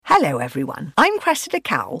Hello everyone, I'm Cressida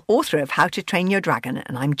Cowell, author of How to Train Your Dragon,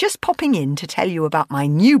 and I'm just popping in to tell you about my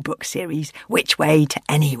new book series, Which Way to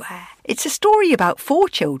Anywhere. It's a story about 4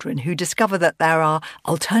 children who discover that there are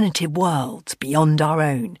alternative worlds beyond our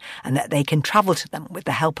own and that they can travel to them with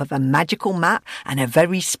the help of a magical map and a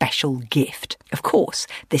very special gift. Of course,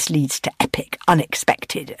 this leads to epic,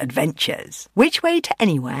 unexpected adventures. Which Way to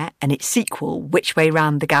Anywhere and its sequel, Which Way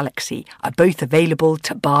Round the Galaxy, are both available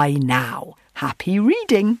to buy now. Happy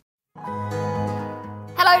reading!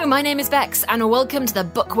 Hello, my name is Bex, and welcome to the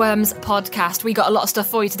Bookworms podcast. We got a lot of stuff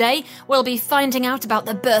for you today. We'll be finding out about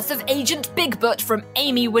the birth of Agent Big Butt from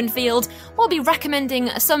Amy Winfield. We'll be recommending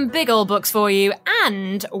some big old books for you,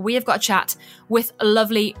 and we have got a chat with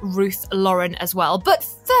lovely Ruth Lauren as well. But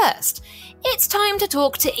first, it's time to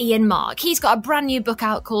talk to Ian Mark. He's got a brand new book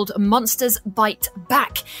out called Monsters Bite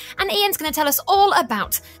Back, and Ian's going to tell us all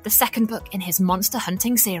about the second book in his monster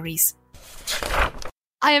hunting series.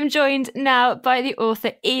 I am joined now by the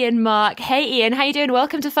author Ian Mark. Hey Ian, how you doing?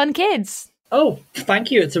 Welcome to Fun Kids. Oh,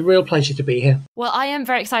 thank you. It's a real pleasure to be here. Well, I am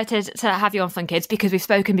very excited to have you on Fun Kids because we've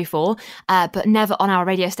spoken before, but never on our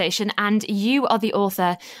radio station. And you are the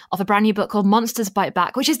author of a brand new book called Monsters Bite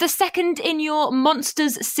Back, which is the second in your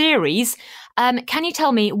Monsters series. Can you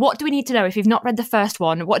tell me, what do we need to know if you've not read the first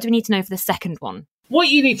one? What do we need to know for the second one? What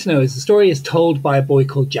you need to know is the story is told by a boy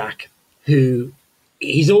called Jack, who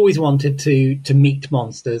he's always wanted to meet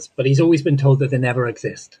monsters, but he's always been told that they never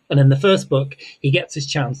exist. And in the first book, he gets his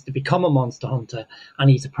chance to become a monster hunter, and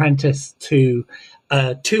he's apprenticed to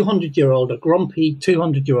a grumpy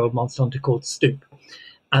 200-year-old monster hunter called Stoop.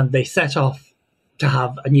 And they set off to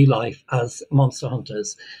have a new life as monster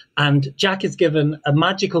hunters. And Jack is given a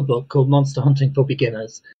magical book called Monster Hunting for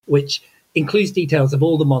Beginners, which includes details of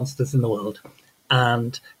all the monsters in the world.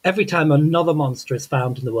 And every time another monster is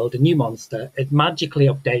found in the world, a new monster, it magically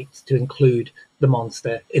updates to include the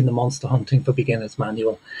monster in the Monster Hunting for Beginners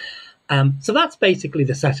manual. So that's basically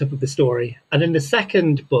the setup of the story. And in the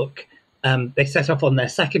second book, they set off on their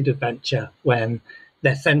second adventure when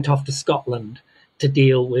they're sent off to Scotland to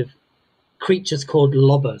deal with creatures called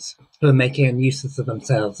lubbers who are making a nuisance of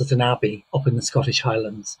themselves at an abbey up in the Scottish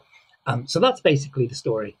Highlands. So that's basically the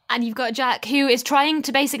story. And you've got Jack, who is trying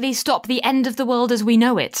to basically stop the end of the world as we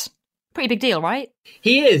know it. Pretty big deal, right?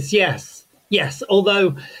 He is, yes. Yes,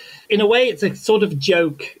 although in a way it's a sort of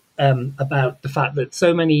joke about the fact that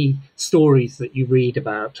so many stories that you read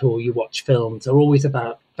about or you watch films are always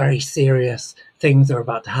about very serious things are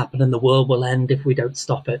about to happen and the world will end if we don't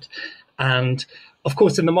stop it. And of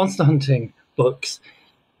course, in the monster hunting books,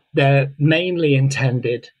 they're mainly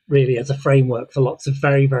intended really as a framework for lots of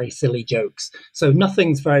very, very silly jokes. So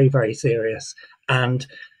nothing's very, very serious. And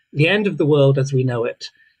the end of the world as we know it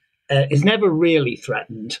is never really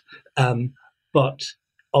threatened. But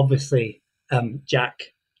obviously,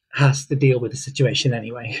 Jack has to deal with the situation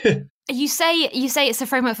anyway. You say it's a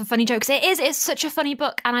framework for funny jokes. It is. It's such a funny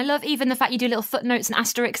book. And I love even the fact you do little footnotes and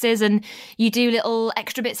asterisks and you do little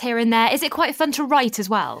extra bits here and there. Is it quite fun to write as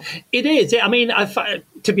well? It is. I mean,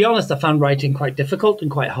 to be honest, I found writing quite difficult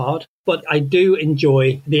and quite hard. But I do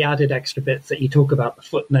enjoy the added extra bits that you talk about, the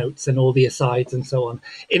footnotes and all the asides and so on.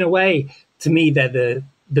 In a way, to me, they're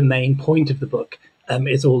the main point of the book,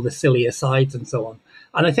 is all the silly asides and so on.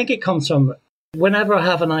 And I think it comes from whenever I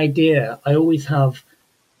have an idea, I always have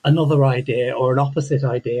another idea or an opposite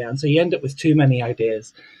idea. And so you end up with too many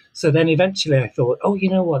ideas. So then eventually I thought, oh, you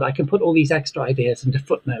know what? I can put all these extra ideas into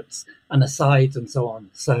footnotes and asides and so on.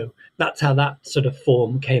 So that's how that sort of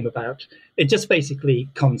form came about. It just basically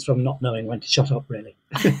comes from not knowing when to shut up, really.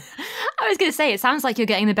 I was going to say, it sounds like you're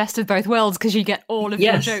getting the best of both worlds because you get all of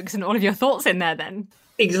your jokes and all of your thoughts in there then.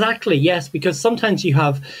 Exactly, yes, because sometimes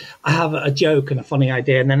I have a joke and a funny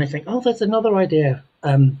idea and then I think, oh, there's another idea.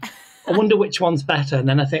 I wonder which one's better. And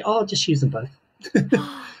then I think, oh, I'll just use them both.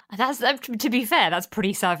 That's to be fair, that's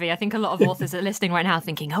pretty savvy. I think a lot of authors are listening right now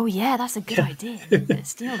thinking, oh, yeah, that's a good idea. I'm going to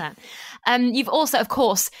steal that. You've also, of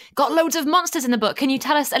course, got loads of monsters in the book. Can you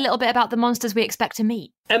tell us a little bit about the monsters we expect to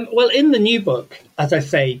meet? Well, in the new book, as I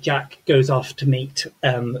say, Jack goes off to meet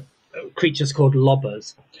creatures called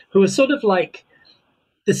lubbers, who are sort of like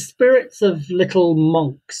the spirits of little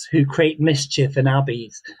monks who create mischief in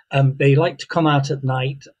abbeys. They like to come out at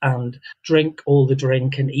night and drink all the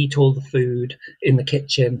drink and eat all the food in the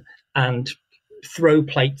kitchen and throw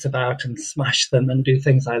plates about and smash them and do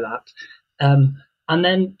things like that. And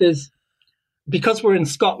then because we're in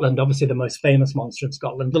Scotland, obviously the most famous monster in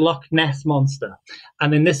Scotland, the Loch Ness Monster.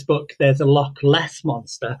 And in this book, there's a Loch Less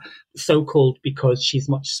Monster, so called because she's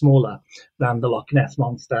much smaller than the Loch Ness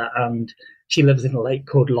Monster. And she lives in a lake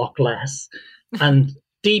called Loch Less. And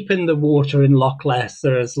deep in the water in Loch Ness,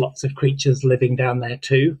 there's lots of creatures living down there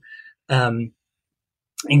too,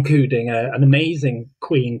 including an amazing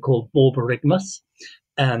queen called Borborygmus.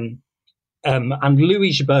 And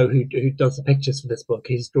Louis Jabot, who does the pictures for this book,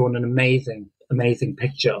 he's drawn an amazing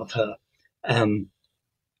picture of her.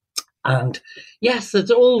 And yes, it's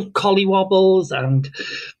all collywobbles and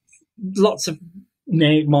lots of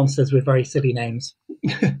monsters with very silly names.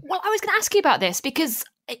 Well, I was going to ask you about this because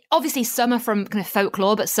obviously some are from kind of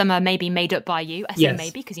folklore, but some are maybe made up by you. I say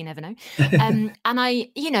maybe because you never know. And I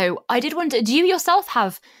did wonder, do you yourself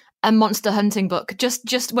have a monster hunting book,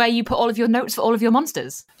 just where you put all of your notes for all of your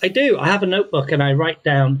monsters? I do. I have a notebook and I write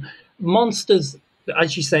down monsters,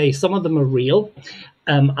 as you say, some of them are real.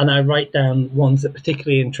 And I write down ones that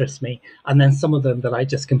particularly interest me, and then some of them that I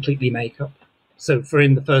just completely make up. So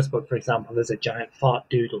in the first book, for example, there's a giant fart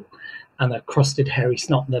doodle and a crusted hairy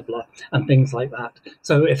snot nibbler and things like that.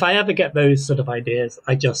 So if I ever get those sort of ideas,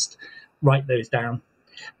 I just write those down.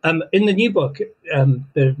 In the new book,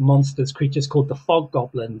 the monsters, creatures called the fog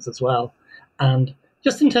goblins as well. And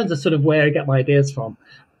just in terms of sort of where I get my ideas from,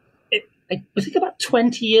 I think about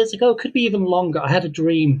 20 years ago, could be even longer, I had a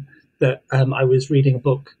dream that I was reading a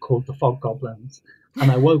book called The Fog Goblins, and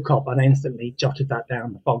I woke up and I instantly jotted that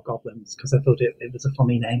down, The Fog Goblins, because I thought it was a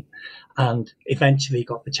funny name, and eventually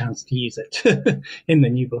got the chance to use it in the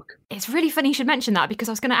new book. It's really funny you should mention that, because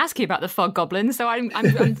I was going to ask you about the Fog Goblins, so I'm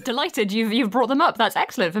delighted you've brought them up. That's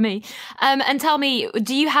excellent for me. And tell me,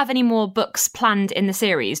 do you have any more books planned in the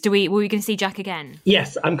series? Were we going to see Jack again?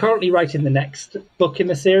 Yes, I'm currently writing the next book in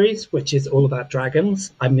the series, which is all about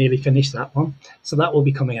dragons. I'm nearly finished that one, so that will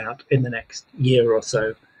be coming out in the next year or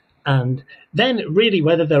so. And then really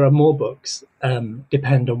whether there are more books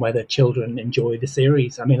depend on whether children enjoy the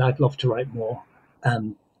series. I mean, I'd love to write more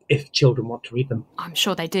if children want to read them. I'm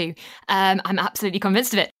sure they do. I'm absolutely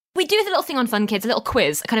convinced of it. We do a little thing on Fun Kids, a little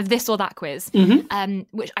quiz, kind of this or that quiz,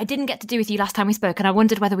 which I didn't get to do with you last time we spoke, and I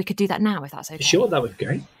wondered whether we could do that now, if that's okay. Sure, that would be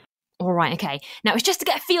great. All right, okay. Now, it's just to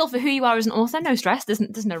get a feel for who you are as an author. No stress.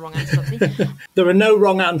 There's no wrong answers, obviously. There are no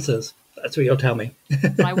wrong answers. That's what you'll tell me.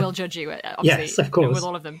 But I will judge you, obviously. Yes, of course. With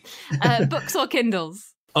all of them. Books or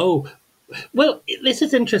Kindles? Oh, well, this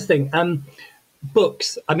is interesting.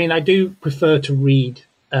 Books, I mean, I do prefer to read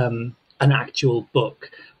an actual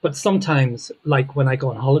book. But sometimes, like when I go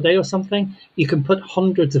on holiday or something, you can put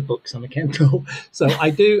hundreds of books on a Kindle. So I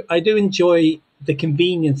do enjoy the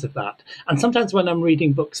convenience of that. And sometimes when I'm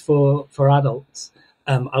reading books for adults,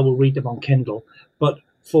 I will read them on Kindle. But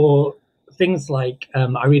for things like,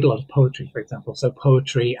 I read a lot of poetry, for example. So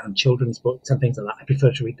poetry and children's books and things like that, I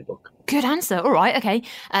prefer to read the book. Good answer. All right, okay.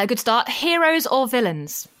 Good start. Heroes or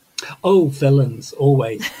villains? Oh, villains,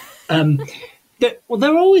 always. They're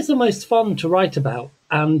always the most fun to write about.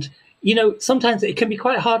 And, you know, sometimes it can be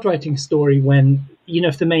quite hard writing a story when, you know,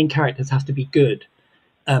 if the main characters have to be good.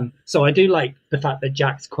 So I do like the fact that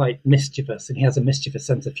Jack's quite mischievous and he has a mischievous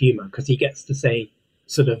sense of humour because he gets to say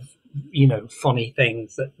sort of, you know, funny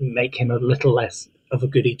things that make him a little less of a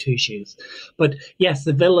goody two-shoes. But yes,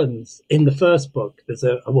 the villains in the first book, there's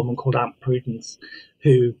a woman called Aunt Prudence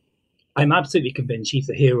who I'm absolutely convinced she's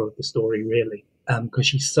the hero of the story, really, because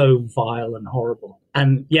she's so vile and horrible.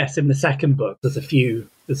 And yes, in the second book, there's a few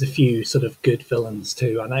sort of good villains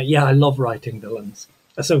too. And I love writing villains.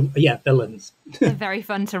 So yeah, villains. They're very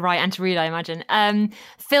fun to write and to read, I imagine.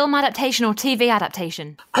 Film adaptation or TV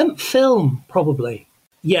adaptation? Film, probably.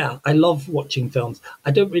 Yeah, I love watching films.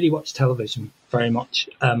 I don't really watch television very much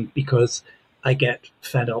because I get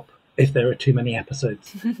fed up if there are too many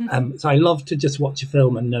episodes. So I love to just watch a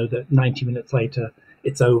film and know that 90 minutes later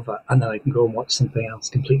it's over and then I can go and watch something else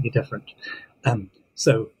completely different.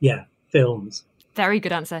 So yeah, films. Very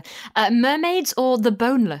good answer. Mermaids or the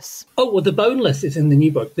boneless? Oh, well, the boneless is in the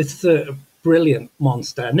new book. This is a brilliant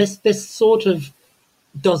monster. And this sort of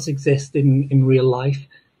does exist in real life,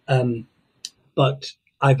 but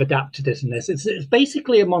I've adapted it in this. It's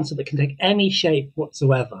basically a monster that can take any shape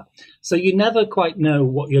whatsoever. So you never quite know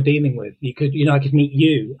what you're dealing with. I could meet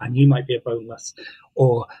you and you might be a boneless,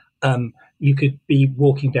 or you could be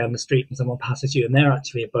walking down the street and someone passes you and they're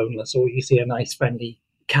actually a boneless, or you see a nice friendly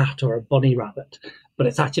cat or a bunny rabbit, but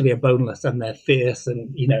it's actually a boneless and they're fierce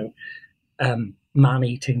and, you know,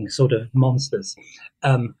 man-eating sort of monsters.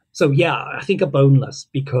 So yeah, I think a boneless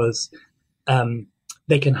because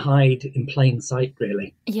they can hide in plain sight,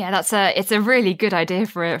 really. Yeah, it's a really good idea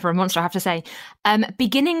for a monster, I have to say.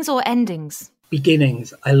 Beginnings or endings?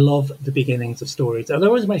 Beginnings. I love the beginnings of stories. And that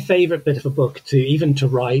was my favourite bit of a book to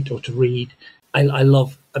write or to read. I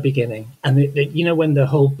love a beginning. And, you know, when the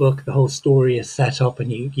whole book, the whole story is set up and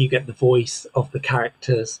you get the voice of the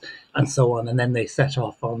characters and so on, and then they set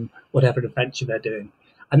off on whatever adventure they're doing.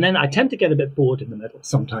 And then I tend to get a bit bored in the middle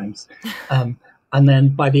sometimes. And then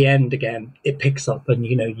by the end, again, it picks up and,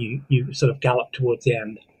 you sort of gallop towards the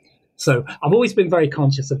end. So I've always been very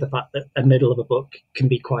conscious of the fact that the middle of a book can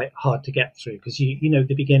be quite hard to get through because,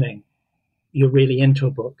 the beginning, you're really into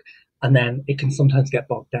a book and then it can sometimes get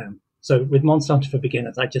bogged down. So with Monster Hunter for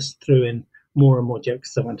Beginners, I just threw in more and more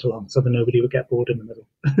jokes as I went along so that nobody would get bored in the middle.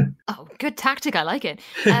 Oh, good tactic. I like it.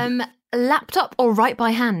 Laptop or write by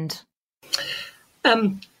hand?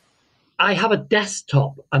 I have a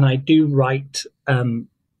desktop and I do write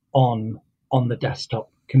on the desktop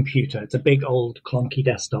computer. It's a big old clunky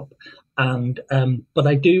desktop. And but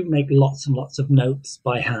I do make lots and lots of notes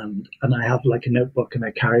by hand, and I have like a notebook and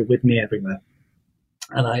I carry with me everywhere.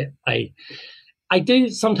 And I do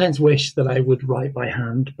sometimes wish that I would write by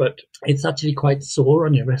hand, but it's actually quite sore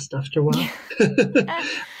on your wrist after a while.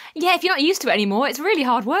 Yeah, if you're not used to it anymore, it's really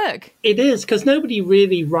hard work. It is, because nobody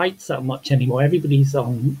really writes that much anymore. Everybody's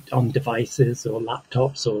on devices or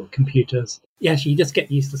laptops or computers. Yes, you just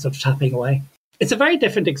get used to sort of tapping away. It's a very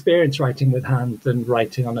different experience writing with hand than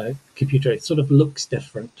writing on a computer. It sort of looks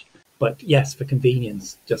different. But yes, for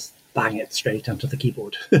convenience, just bang it straight onto the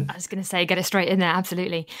keyboard. I was going to say, get it straight in there,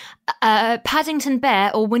 absolutely. Paddington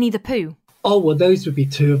Bear or Winnie the Pooh? Oh, well, those would be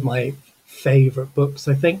two of my favourite books,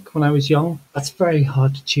 I think, when I was young. That's very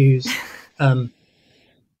hard to choose. I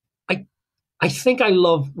think I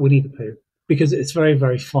love Winnie the Pooh because it's very,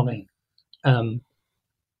 very funny.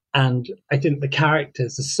 And I think the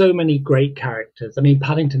characters, there's so many great characters. I mean,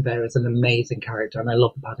 Paddington Bear is an amazing character, and I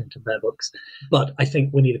love the Paddington Bear books. But I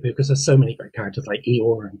think Winnie the Pooh, because there's so many great characters like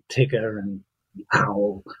Eeyore and Tigger and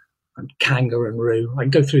Owl and Kanga and Roo. I can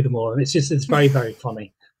go through them all, and it's very, very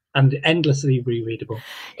funny and endlessly rereadable.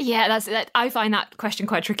 Yeah, I find that question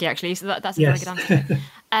quite tricky, actually, so that's a very good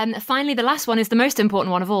answer. Finally, the last one is the most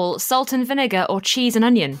important one of all. Salt and vinegar or cheese and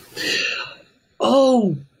onion?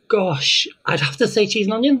 Oh, gosh, I'd have to say cheese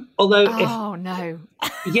and onion. Although, no.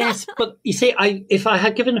 Yes, but you see, if I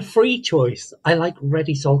had given a free choice, I like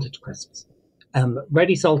ready salted crisps.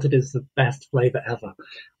 Ready salted is the best flavour ever,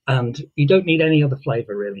 and you don't need any other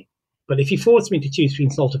flavour really. But if you force me to choose between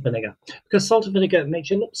salt and vinegar, because salt and vinegar makes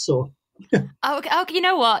your lips sore. Okay, you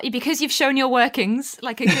know what? Because you've shown your workings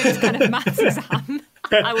like a good kind of maths exam,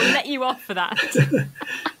 I will let you off for that.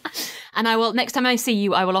 And next time I see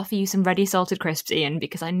you, I will offer you some ready salted crisps, Ian,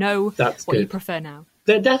 because I know That's what good. You prefer now.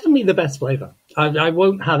 They're definitely the best flavour. I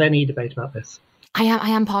won't have any debate about this. I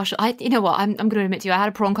am partial. You know what? I'm going to admit to you, I had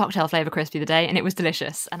a prawn cocktail flavour crisp the other day, and it was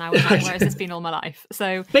delicious. And I was like, where has this been all my life?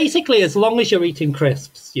 So basically, as long as you're eating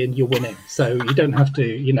crisps, you're winning. So you don't have to,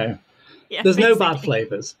 yeah, there's no bad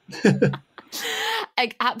flavours.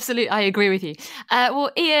 Absolutely, I agree with you.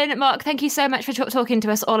 Well, Ian, Mark, thank you so much for talking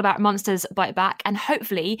to us all about Monsters Bite Back, and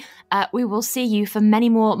hopefully we will see you for many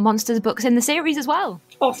more Monsters books in the series as well.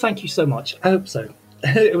 Oh, thank you so much. I hope so.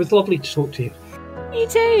 It was lovely to talk to you. You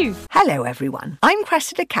too. Hello, everyone. I'm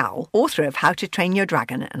Cressida Cowell, author of How to Train Your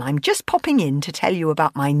Dragon, and I'm just popping in to tell you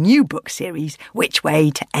about my new book series, Which Way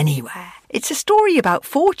to Anywhere. It's a story about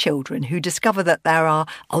 4 children who discover that there are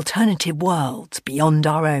alternative worlds beyond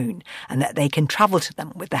our own and that they can travel to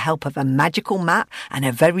them with the help of a magical map and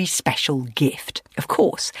a very special gift. Of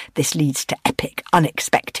course, this leads to epic,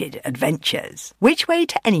 unexpected adventures. Which Way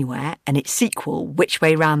to Anywhere and its sequel, Which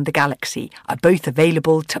Way Round the Galaxy, are both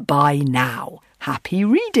available to buy now. Happy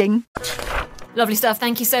reading. Lovely stuff.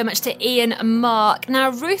 Thank you so much to Ian and Mark. Now,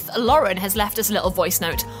 Ruth Lauren has left us a little voice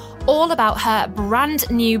note all about her brand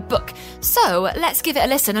new book. So let's give it a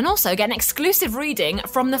listen and also get an exclusive reading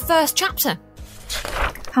from the first chapter.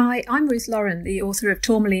 Hi, I'm Ruth Lauren, the author of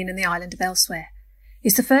Tourmaline and the Island of Elsewhere.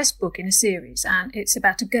 It's the first book in a series, and it's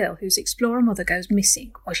about a girl whose explorer mother goes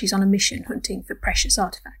missing while she's on a mission hunting for precious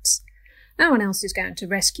artefacts. No one else is going to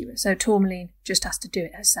rescue her, so Tourmaline just has to do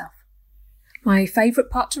it herself. My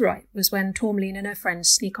favourite part to write was when Tourmaline and her friends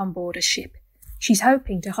sneak on board a ship. She's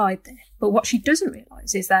hoping to hide there, but what she doesn't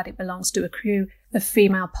realise is that it belongs to a crew of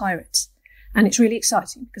female pirates. And it's really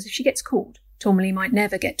exciting, because if she gets caught, Tourmaline might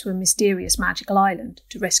never get to a mysterious magical island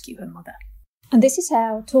to rescue her mother. And this is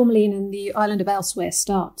how Tourmaline and the Island of Elsewhere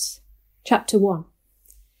starts. Chapter 1.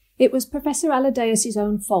 It was Professor Aladeus'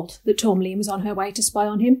 own fault that Tourmaline was on her way to spy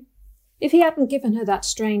on him. If he hadn't given her that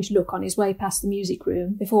strange look on his way past the music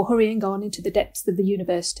room before hurrying on into the depths of the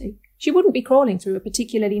university, she wouldn't be crawling through a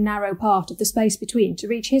particularly narrow part of the space between to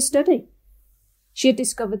reach his study. She had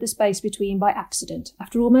discovered the space between by accident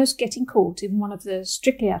after almost getting caught in one of the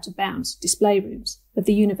strictly out-of-bounds display rooms of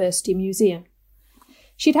the University Museum.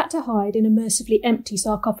 She'd had to hide in a mercifully empty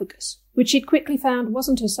sarcophagus, which she'd quickly found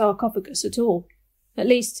wasn't a sarcophagus at all. At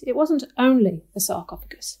least, it wasn't only a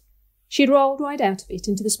sarcophagus. She'd rolled right out of it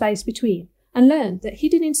into the space between and learned that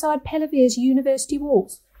hidden inside Pelavir's university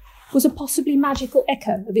walls was a possibly magical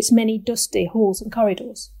echo of its many dusty halls and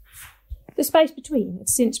corridors. The space between had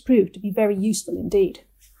since proved to be very useful indeed.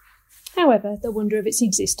 However, the wonder of its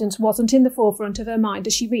existence wasn't in the forefront of her mind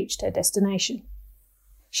as she reached her destination.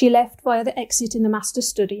 She left via the exit in the master's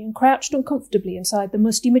study and crouched uncomfortably inside the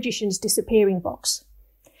musty magician's disappearing box.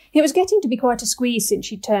 It was getting to be quite a squeeze since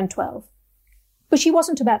she'd turned 12, but she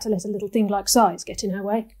wasn't about to let a little thing like size get in her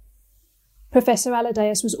way. Professor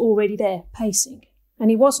Aladeus was already there, pacing, and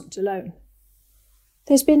he wasn't alone.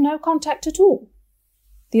 There's been no contact at all.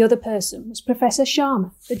 The other person was Professor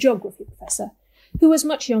Sharma, the geography professor, who was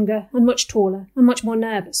much younger and much taller and much more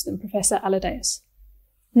nervous than Professor Aladeus.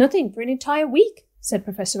 Nothing for an entire week, said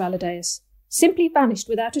Professor Aladeus. Simply vanished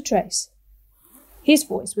without a trace. His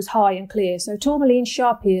voice was high and clear, so Tourmaline's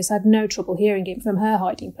sharp ears had no trouble hearing him from her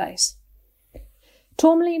hiding place.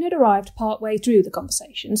 Tourmaline had arrived part way through the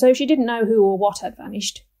conversation, so she didn't know who or what had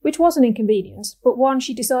vanished, which was an inconvenience, but one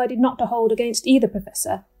she decided not to hold against either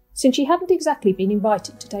professor, since she hadn't exactly been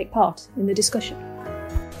invited to take part in the discussion.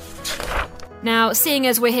 Now, seeing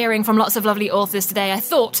as we're hearing from lots of lovely authors today, I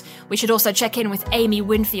thought we should also check in with Amy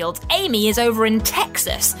Winfield. Amy is over in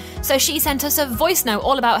Texas, so she sent us a voice note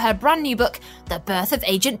all about her brand new book, The Birth of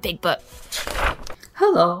Agent Bigbutt.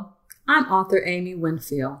 Hello, I'm author Amy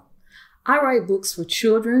Winfield. I write books for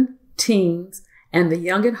children, teens, and the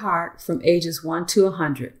young at heart from ages 1 to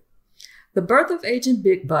 100. The Birth of Agent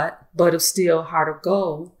Bigbutt, Bud of Steel, Heart of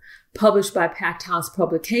Gold, published by Packed House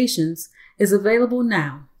Publications, is available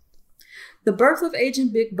now. The Birth of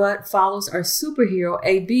Agent Bigbutt follows our superhero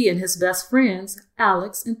AB and his best friends,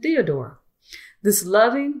 Alex and Theodore. This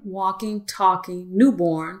loving, walking, talking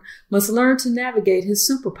newborn must learn to navigate his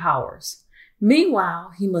superpowers.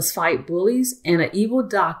 Meanwhile, he must fight bullies and an evil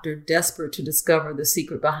doctor desperate to discover the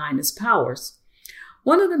secret behind his powers.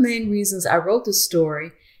 One of the main reasons I wrote this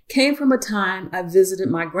story came from a time I visited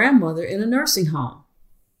my grandmother in a nursing home.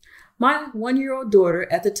 My 1-year-old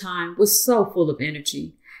daughter at the time was so full of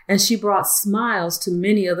energy, and she brought smiles to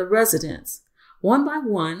many of the residents. One by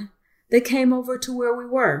one, they came over to where we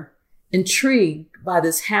were, intrigued by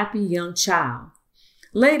this happy young child.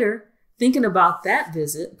 Later, thinking about that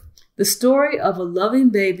visit, the story of a loving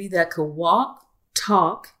baby that could walk,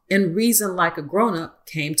 talk, and reason like a grown-up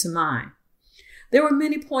came to mind. There were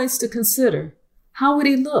many points to consider. How would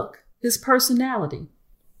he look? His personality.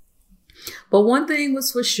 But one thing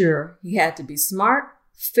was for sure, he had to be smart,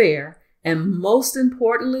 fair, and most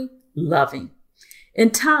importantly, loving. In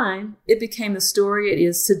time, it became the story it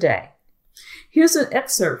is today. Here's an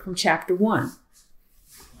excerpt from chapter 1.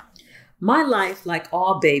 My life, like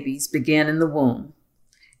all babies, began in the womb.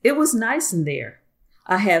 It was nice in there.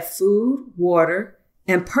 I had food, water,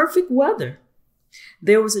 and perfect weather.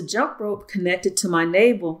 There was a jump rope connected to my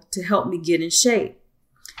navel to help me get in shape.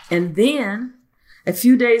 And then, a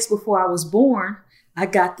few days before I was born, I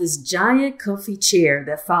got this giant comfy chair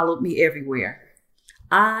that followed me everywhere.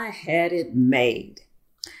 I had it made.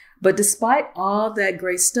 But despite all that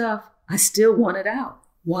great stuff, I still wanted out.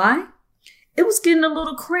 Why? It was getting a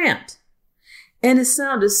little cramped. And it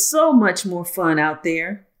sounded so much more fun out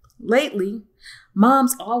there. Lately,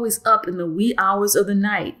 Mom's always up in the wee hours of the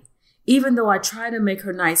night, even though I try to make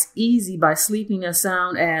her nights easy by sleeping as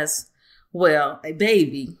sound as, well, a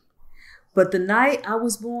baby. But the night I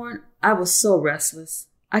was born, I was so restless.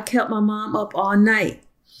 I kept my mom up all night.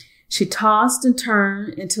 She tossed and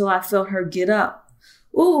turned until I felt her get up.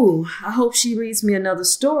 Ooh, I hope she reads me another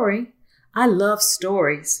story. I love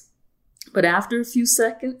stories. But after a few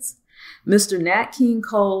seconds, Mr. Nat King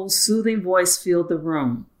Cole's soothing voice filled the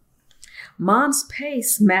room. Mom's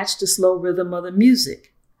pace matched the slow rhythm of the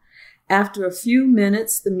music. After a few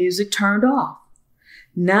minutes, the music turned off.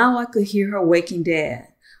 Now I could hear her waking Dad.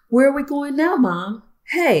 Where are we going now, Mom?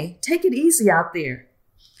 Hey, take it easy out there.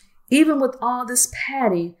 Even with all this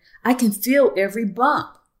padding, I can feel every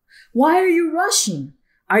bump. Why are you rushing?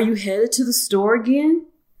 Are you headed to the store again?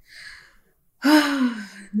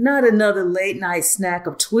 Not another late night snack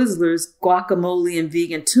of Twizzlers, guacamole, and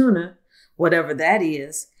vegan tuna, whatever that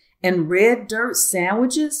is, and red dirt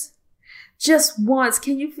sandwiches? Just once,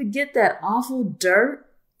 can you forget that awful dirt?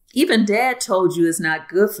 Even Dad told you it's not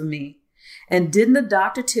good for me. And didn't the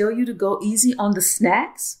doctor tell you to go easy on the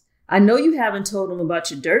snacks? I know you haven't told him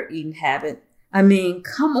about your dirt eating habit. I mean,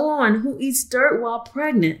 come on, who eats dirt while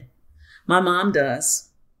pregnant? My mom does.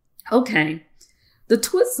 Okay, the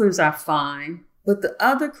Twizzlers are fine, but the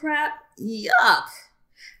other crap, yuck.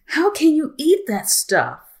 How can you eat that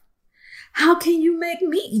stuff? How can you make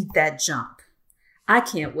me eat that junk? I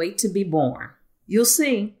can't wait to be born. You'll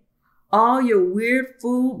see. All your weird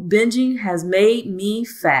food binging has made me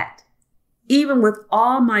fat. Even with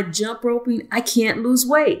all my jump roping, I can't lose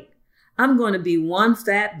weight. I'm going to be one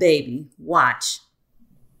fat baby. Watch.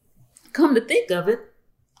 Come to think of it,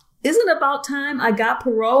 isn't it about time I got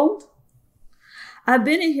paroled? I've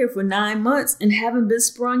been in here for 9 months and haven't been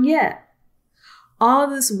sprung yet. All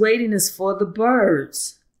this waiting is for the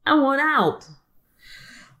birds. I want out.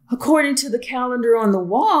 According to the calendar on the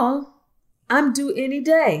wall, I'm due any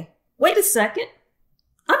day. Wait a second.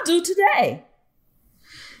 I'm due today.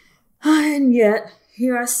 And yet,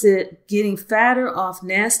 here I sit, getting fatter off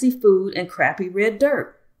nasty food and crappy red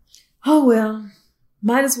dirt. Oh well,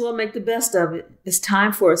 might as well make the best of it. It's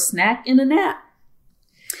time for a snack and a nap.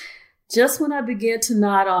 Just when I begin to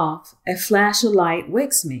nod off, a flash of light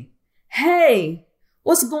wakes me. Hey,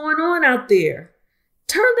 what's going on out there?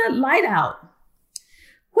 Turn that light out.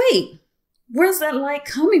 Wait, where's that light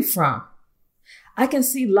coming from? I can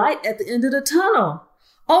see light at the end of the tunnel.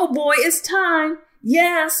 Oh boy, it's time.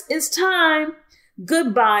 Yes, it's time.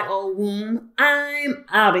 Goodbye, old womb. I'm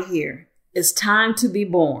out of here. It's time to be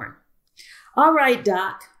born. All right,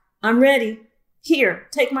 Doc, I'm ready. Here,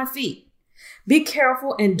 take my feet. Be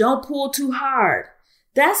careful and don't pull too hard.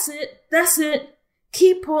 That's it. That's it.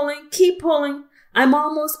 Keep pulling. Keep pulling. I'm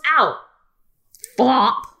almost out.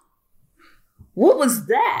 Flop. What was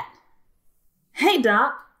that? Hey,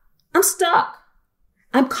 Doc, I'm stuck.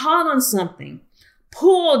 I'm caught on something.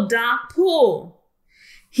 Pull, Doc, pull.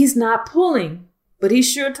 He's not pulling, but he's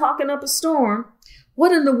sure talking up a storm.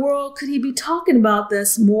 What in the world could he be talking about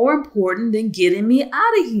that's more important than getting me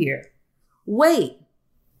out of here? Wait,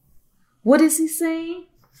 what is he saying?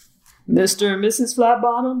 Mr. and Mrs.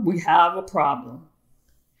 Flatbottom, we have a problem.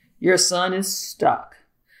 Your son is stuck.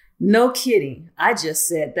 No kidding, I just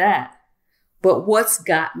said that. But what's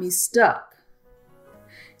got me stuck?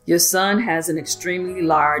 Your son has an extremely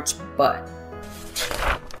large butt.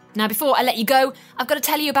 Now, before I let you go, I've got to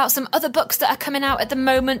tell you about some other books that are coming out at the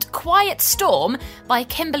moment. Quiet Storm by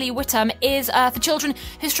Kimberly Whittam is for children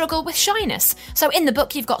who struggle with shyness. So in the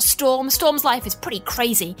book, you've got Storm. Storm's life is pretty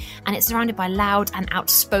crazy, and it's surrounded by loud and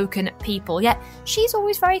outspoken people. Yet she's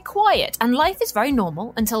always very quiet, and life is very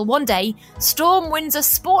normal until one day, Storm wins a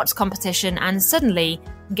sports competition and suddenly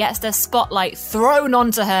gets the spotlight thrown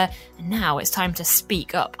onto her, and now it's time to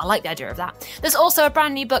speak up. I like the idea of that. There's also a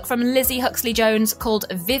brand new book from Lizzie Huxley-Jones called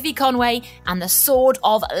Vivi Conway and the Sword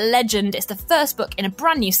of Legend. It's the first book in a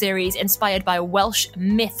brand new series inspired by Welsh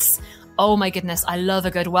myths. Oh my goodness, I love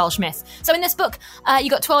a good Welsh myth. So in this book, you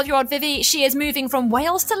got 12-year-old Vivi. She is moving from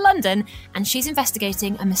Wales to London, and she's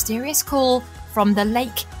investigating a mysterious call from the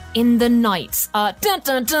lake in the night. Dun,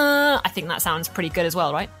 dun, dun. I think that sounds pretty good as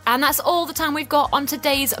well, right? And that's all the time we've got on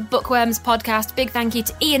today's Bookworms podcast. Big thank you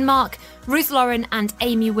to Ian Mark, Ruth Lauren and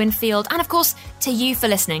Amy Winfield, and of course to you for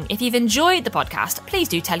listening. If you've enjoyed the podcast, please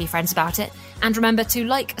do tell your friends about it, and remember to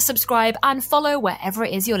like, subscribe and follow wherever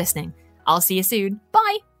it is you're listening. I'll see you soon.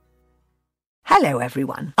 Bye! Hello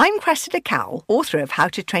everyone, I'm Cressida Cowell, author of How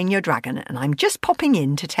to Train Your Dragon, and I'm just popping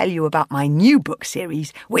in to tell you about my new book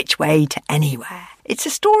series, Which Way to Anywhere. It's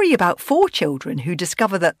a story about 4 children who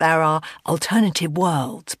discover that there are alternative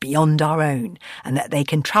worlds beyond our own, and that they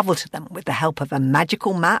can travel to them with the help of a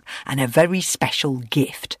magical map and a very special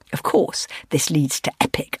gift. Of course, this leads to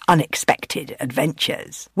epic, unexpected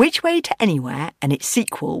adventures. Which Way to Anywhere and its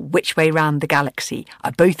sequel, Which Way Round the Galaxy,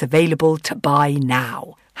 are both available to buy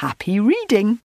now. Happy reading!